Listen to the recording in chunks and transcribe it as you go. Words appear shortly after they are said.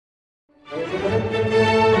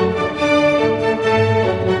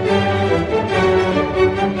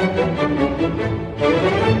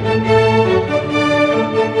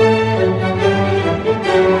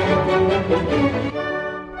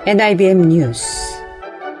Nybm 뉴스.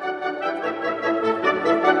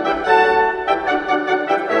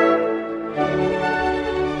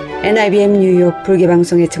 Nybm 뉴욕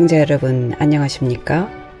불교방송의 청자 여러분, 안녕하십니까?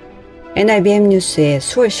 Nybm 뉴스의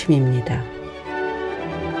수월심입니다.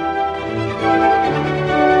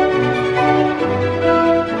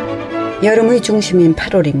 여름의 중심인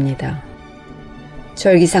 8월입니다.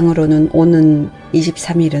 절기상으로는 오는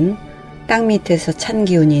 23일은 땅 밑에서 찬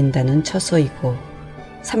기운이 인다는 처소이고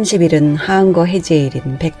 30일은 하한거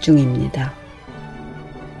해제일인 백중입니다.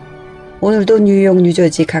 오늘도 뉴욕,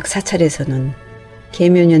 뉴저지 각 사찰에서는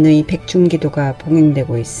계묘년의 백중기도가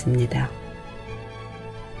봉행되고 있습니다.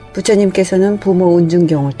 부처님께서는 부모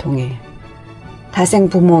운중경을 통해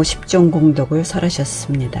다생부모 10종 공덕을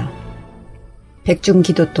설하셨습니다.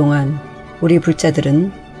 백중기도 동안 우리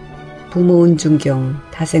불자들은 부모 운중경,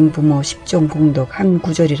 다생부모 10종 공덕 한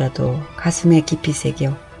구절이라도 가슴에 깊이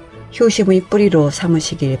새겨 효심의 뿌리로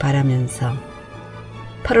삼으시길 바라면서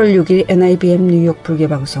 8월 6일 Nybm 뉴욕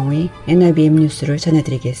불교방송의 Nybm 뉴스를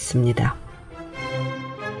전해드리겠습니다.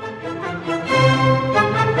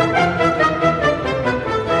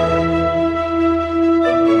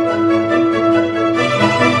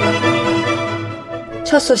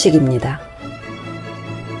 첫 소식입니다.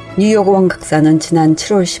 뉴욕 원각사는 지난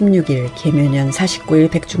 7월 16일 계묘년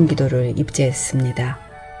 49일 백중기도를 입제했습니다.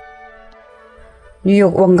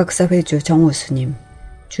 뉴욕 원각사 회주 정호스님,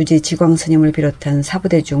 주지 지광스님을 비롯한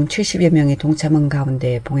사부대 중 70여 명이 동참한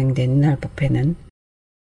가운데 봉행된 이날 법회는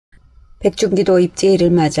백중기도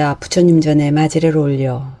입제일을 맞아 부처님 전에 마제를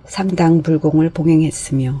올려 상당 불공을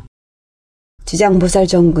봉행했으며 지장보살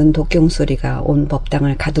정근 독경소리가 온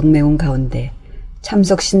법당을 가득 메운 가운데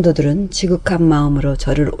참석 신도들은 지극한 마음으로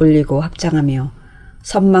절을 올리고 합장하며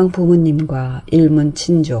선망 부모님과 일문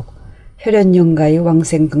친족, 혈연영가의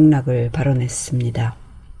왕생극락을 발언했습니다.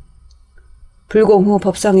 불공 후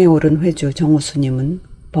법상에 오른 회주 정호수님은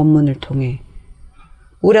법문을 통해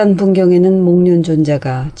우란 분경에는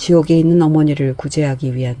목련존자가 지옥에 있는 어머니를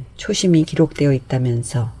구제하기 위한 초심이 기록되어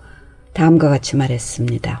있다면서 다음과 같이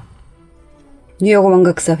말했습니다. 뉴욕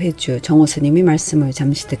원각사 회주 정호수님이 말씀을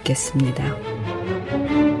잠시 듣겠습니다.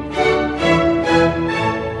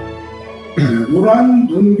 우란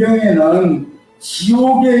분경에는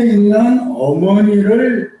지옥에 있는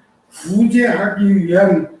어머니를 구제하기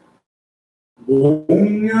위한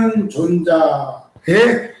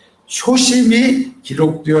목련존자의 효심이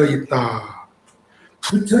기록되어 있다.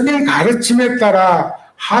 부처님 가르침에 따라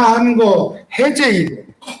하한거 해제일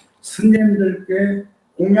스님들께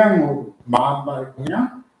공양으로 만발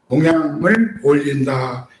공양을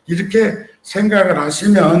올린다. 이렇게 생각을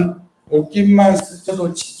하시면 옷깃만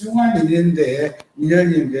스쳐도 지중한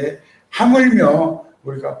인연인데 하물며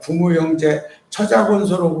우리가 부모 형제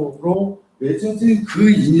처자건서로 맺어진 그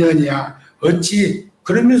인연이야. 어찌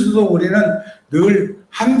그러면서도 우리는 늘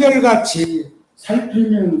한결같이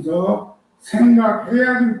살피면서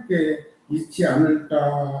생각해야 할 게 있지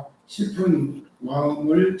않을까 싶은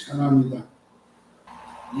마음을 전합니다.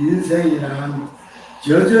 인생이란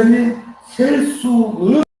여전히 셀 수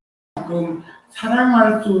없는 만큼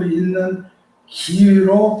사랑할 수 있는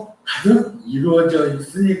기회로 가득 이루어져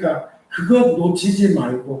있으니까 그것 놓치지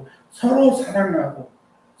말고 서로 사랑하고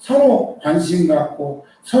서로 관심 갖고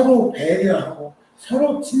서로 배려하고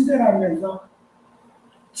서로 친절하면서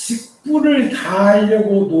직분을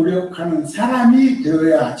다하려고 노력하는 사람이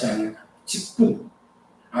되어야 하지 않을까. 직분.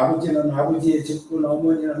 아버지는 아버지의 직분,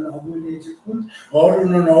 어머니는 어머니의 직분,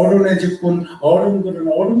 어른은 어른의 직분, 어른들은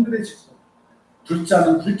어른들의 직분,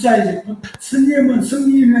 불자는 불자의 직분, 스님은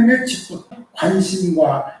스님의 직분.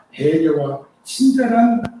 관심과 배려와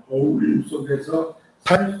친절한 어울림 속에서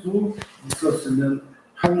살 수 있었으면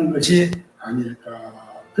하는 것이 아닐까.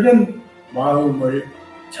 그런 마음을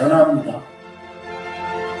전합니다.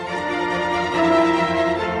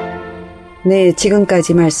 네,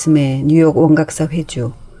 지금까지 말씀의 뉴욕 원각사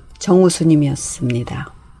회주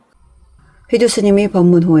정우스님이었습니다. 회주 스님이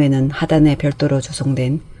법문 후에는 하단에 별도로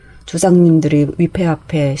조성된 조상님들의 위패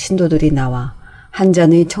앞에 신도들이 나와 한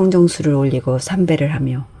잔의 청정수를 올리고 삼배를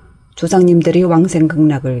하며 조상님들이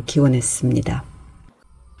왕생극락을 기원했습니다.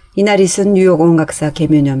 이날 있은 뉴욕 원각사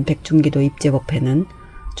계묘년 백중기도 입제법회는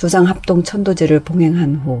조상합동 천도제를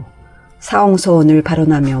봉행한 후 사홍서원을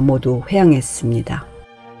발언하며 모두 회향했습니다.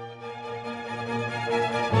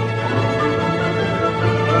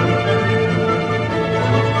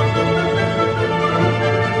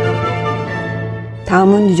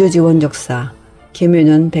 다음은 뉴저지 원적사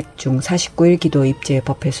계묘년 백중 49일 기도 입제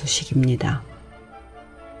법회 소식입니다.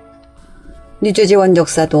 뉴저지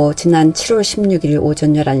원적사도 지난 7월 16일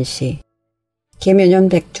오전 11시 계묘년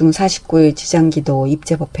백중 49일 지장기도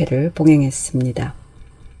입제 법회를 봉행했습니다.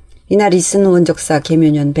 이날 있은 원적사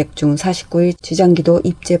계묘년 백중 49일 지장기도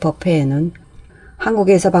입제 법회에는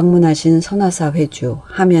한국에서 방문하신 선화사 회주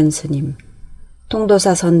하면 스님,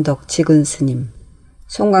 통도사 선덕 지근 스님,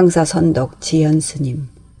 송광사 선덕 지현 스님,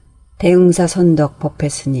 대응사 선덕 법회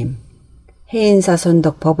스님, 해인사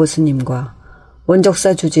선덕 법우 스님과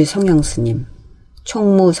원적사 주지 성영 스님,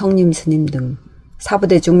 총무 성림 스님 등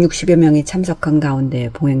사부대 중 60여 명이 참석한 가운데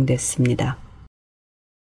봉행됐습니다.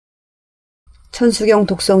 천수경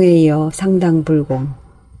독송에 이어 상당 불공,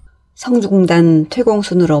 성중단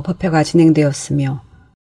퇴공순으로 법회가 진행되었으며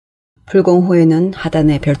불공 후에는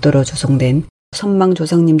하단에 별도로 조성된 선망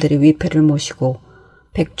조상님들이 위패를 모시고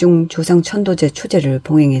백중 조상 천도제 추제를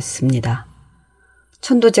봉행했습니다.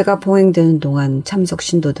 천도제가 봉행되는 동안 참석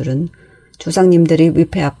신도들은 조상님들이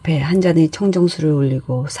위패 앞에 한 잔의 청정수를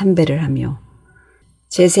올리고 삼배를 하며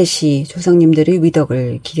제세 시 조상님들이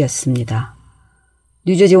위덕을 기렸습니다.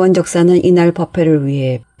 뉴저지 원적사는 이날 법회를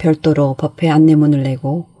위해 별도로 법회 안내문을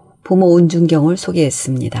내고 부모 운중경을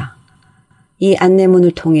소개했습니다. 이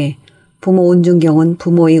안내문을 통해 부모 운중경은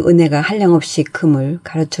부모의 은혜가 한량없이 큼을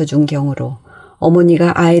가르쳐준 경우로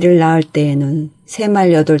어머니가 아이를 낳을 때에는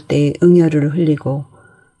 3말 8대의 응혈을 흘리고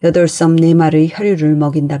 8섬 4말의 혈유를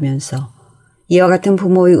먹인다면서 이와 같은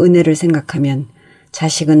부모의 은혜를 생각하면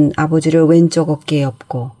자식은 아버지를 왼쪽 어깨에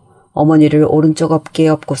업고 어머니를 오른쪽 어깨에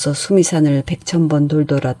업고서 수미산을 100,000번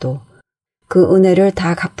돌더라도 그 은혜를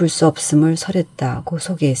다 갚을 수 없음을 설했다고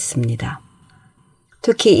소개했습니다.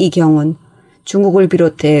 특히 이 경은 중국을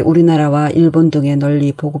비롯해 우리나라와 일본 등에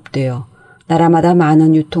널리 보급되어 나라마다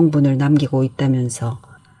많은 유통분을 남기고 있다면서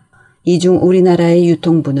이 중 우리나라의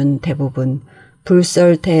유통분은 대부분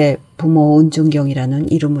불설태 부모 운중경이라는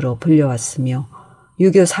이름으로 불려왔으며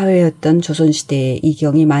유교 사회였던 조선시대에 이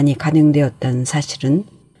경이 많이 간행되었다는 사실은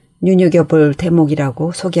눈여겨볼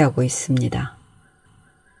대목이라고 소개하고 있습니다.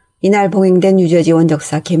 이날 봉행된 뉴저지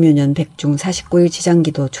원적사 계묘년 백중 49일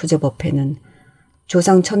지장기도 추제법회는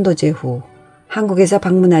조상 천도제 후 한국에서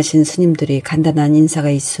방문하신 스님들이 간단한 인사가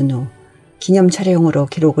있은 후 기념 촬영으로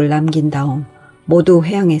기록을 남긴 다음 모두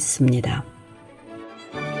회향했습니다.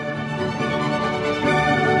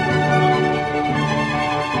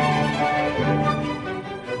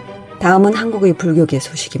 다음은 한국의 불교계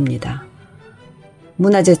소식입니다.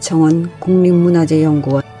 문화재청은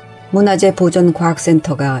국립문화재연구원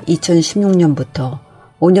문화재보존과학센터가 2016년부터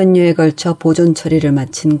 5년여에 걸쳐 보존 처리를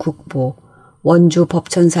마친 국보 원주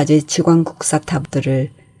법천사지 지광국사탑들을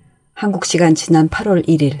한국 시간 지난 8월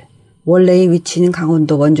 1일 원래의 위치는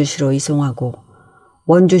강원도 원주시로 이송하고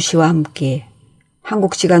원주시와 함께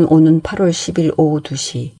한국 시간 오는 8월 10일 오후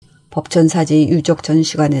 2시 법천사지 유적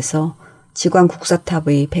전시관에서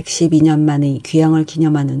지광국사탑의 112년 만의 귀향을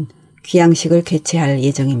기념하는 귀향식을 개최할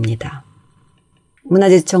예정입니다.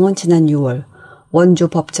 문화재청은 지난 6월 원주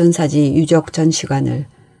법천사지 유적 전시관을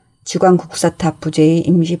지광국사탑 부재의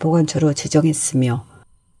임시보관처로 지정했으며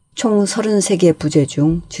총 33개 부재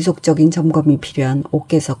중 지속적인 점검이 필요한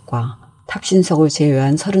 5개석과 탑신석을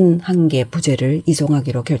제외한 31개 부재를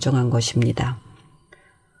이송하기로 결정한 것입니다.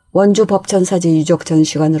 원주 법천사지 유적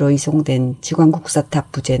전시관으로 이송된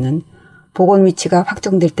지광국사탑 부재는 복원 위치가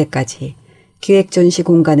확정될 때까지 기획전시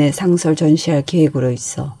공간에 상설 전시할 계획으로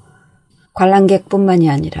있어 관람객뿐만이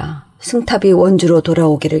아니라 승탑이 원주로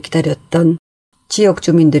돌아오기를 기다렸던 지역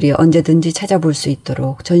주민들이 언제든지 찾아볼 수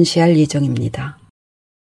있도록 전시할 예정입니다.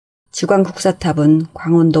 지광국사탑은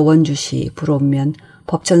강원도 원주시 불원면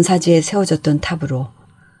법천사지에 세워졌던 탑으로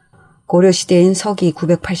고려시대인 서기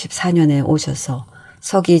 984년에 오셔서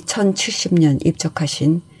서기 1070년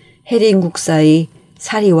입적하신 해림국사의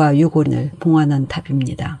사리와 유곤을 봉안한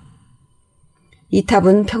탑입니다. 이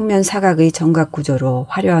탑은 평면 사각의 정각구조로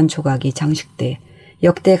화려한 조각이 장식돼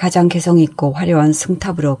역대 가장 개성있고 화려한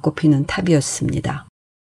승탑으로 꼽히는 탑이었습니다.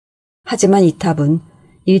 하지만 이 탑은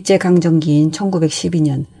일제강점기인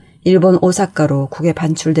 1912년 일본 오사카로 국에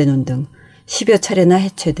반출되는 등 10여 차례나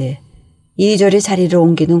해체돼 이리저리 자리를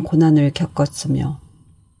옮기는 고난을 겪었으며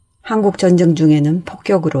한국 전쟁 중에는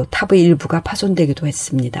폭격으로 탑의 일부가 파손되기도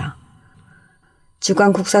했습니다.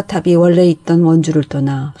 지광국사탑이 원래 있던 원주를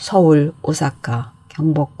떠나 서울, 오사카,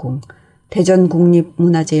 경복궁,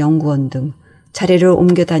 대전국립문화재연구원 등 자리를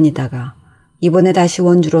옮겨 다니다가 이번에 다시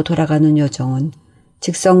원주로 돌아가는 여정은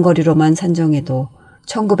직선거리로만 산정해도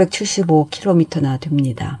 1975km나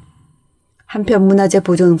됩니다. 한편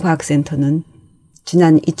문화재보존과학센터는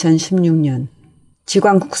지난 2016년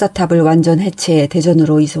지광국사탑을 완전 해체해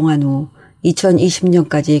대전으로 이송한 후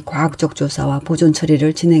 2020년까지 과학적 조사와 보존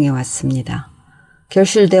처리를 진행해 왔습니다.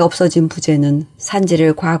 결실돼 없어진 부재는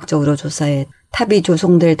산지를 과학적으로 조사해 탑이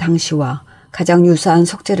조성될 당시와 가장 유사한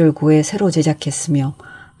석재를 구해 새로 제작했으며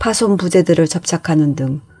파손 부재들을 접착하는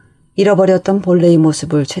등 잃어버렸던 본래의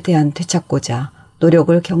모습을 최대한 되찾고자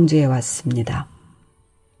노력을 경주해 왔습니다.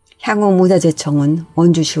 향후 문화재청은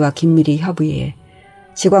원주시와 긴밀히 협의해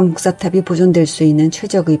지광국사탑이 보존될 수 있는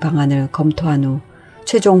최적의 방안을 검토한 후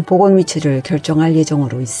최종 복원 위치를 결정할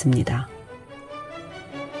예정으로 있습니다.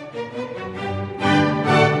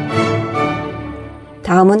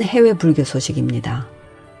 다음은 해외 불교 소식입니다.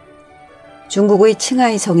 중국의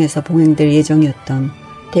칭하이성에서 봉행될 예정이었던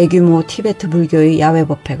대규모 티베트 불교의 야외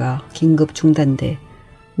법회가 긴급 중단돼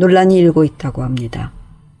논란이 일고 있다고 합니다.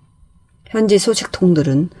 현지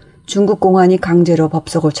소식통들은 중국 공안이 강제로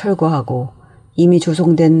법석을 철거하고 이미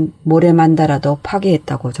조성된 모래만다라도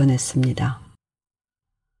파괴했다고 전했습니다.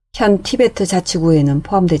 현 티베트 자치구에는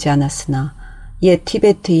포함되지 않았으나 옛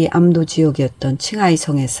티베트의 암도 지역이었던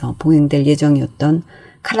칭하이성에서 봉행될 예정이었던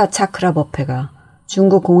칼라차크라 법회가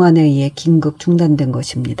중국 공안에 의해 긴급 중단된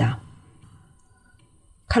것입니다.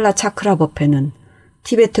 칼라차크라 법회는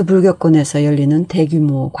티베트 불교권에서 열리는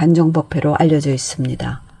대규모 관정 법회로 알려져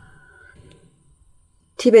있습니다.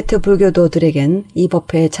 티베트 불교도들에겐 이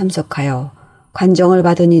법회에 참석하여 관정을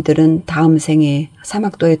받은 이들은 다음 생에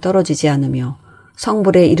사막도에 떨어지지 않으며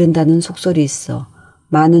성불에 이른다는 속설이 있어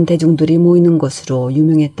많은 대중들이 모이는 것으로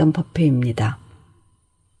유명했던 법회입니다.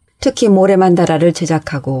 특히 모래만다라를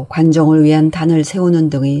제작하고 관정을 위한 단을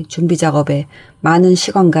세우는 등의 준비 작업에 많은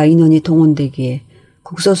시간과 인원이 동원되기에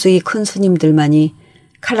국소수의 큰 스님들만이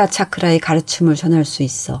칼라차크라의 가르침을 전할 수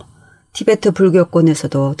있어 티베트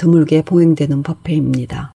불교권에서도 드물게 봉행되는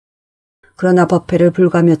법회입니다. 그러나 법회를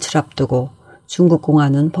불과 며칠 앞두고 중국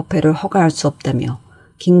공안은 법회를 허가할 수 없다며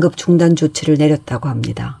긴급 중단 조치를 내렸다고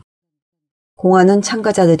합니다. 공안은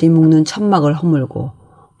참가자들이 묶는 천막을 허물고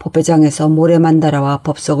법회장에서 모래만다라와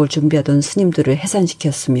법석을 준비하던 스님들을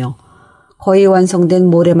해산시켰으며 거의 완성된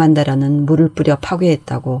모래만다라는 물을 뿌려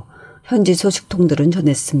파괴했다고 현지 소식통들은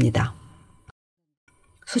전했습니다.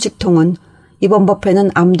 소식통은 이번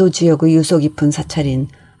법회는 암도 지역의 유서 깊은 사찰인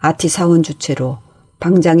아티사원 주체로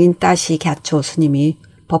방장인 따시 갸초 스님이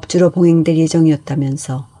법주로 봉행될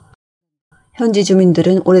예정이었다면서 현지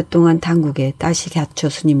주민들은 오랫동안 당국에 따시 갸초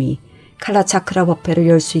스님이 칼라차크라 법회를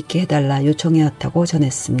열 수 있게 해달라 요청해왔다고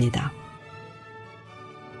전했습니다.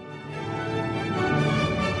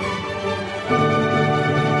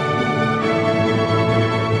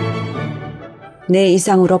 네,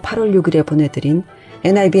 이상으로 8월 6일에 보내드린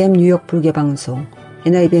Nybm 뉴욕 불교방송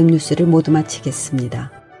Nybm 뉴스를 모두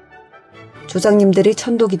마치겠습니다. 조상님들의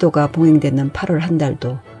천도기도가 봉행되는 8월 한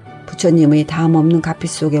달도 부처님의 다음 없는 가피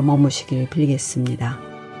속에 머무시길 빌겠습니다.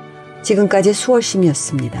 지금까지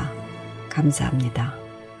수월심이었습니다. 감사합니다.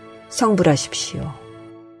 성불하십시오.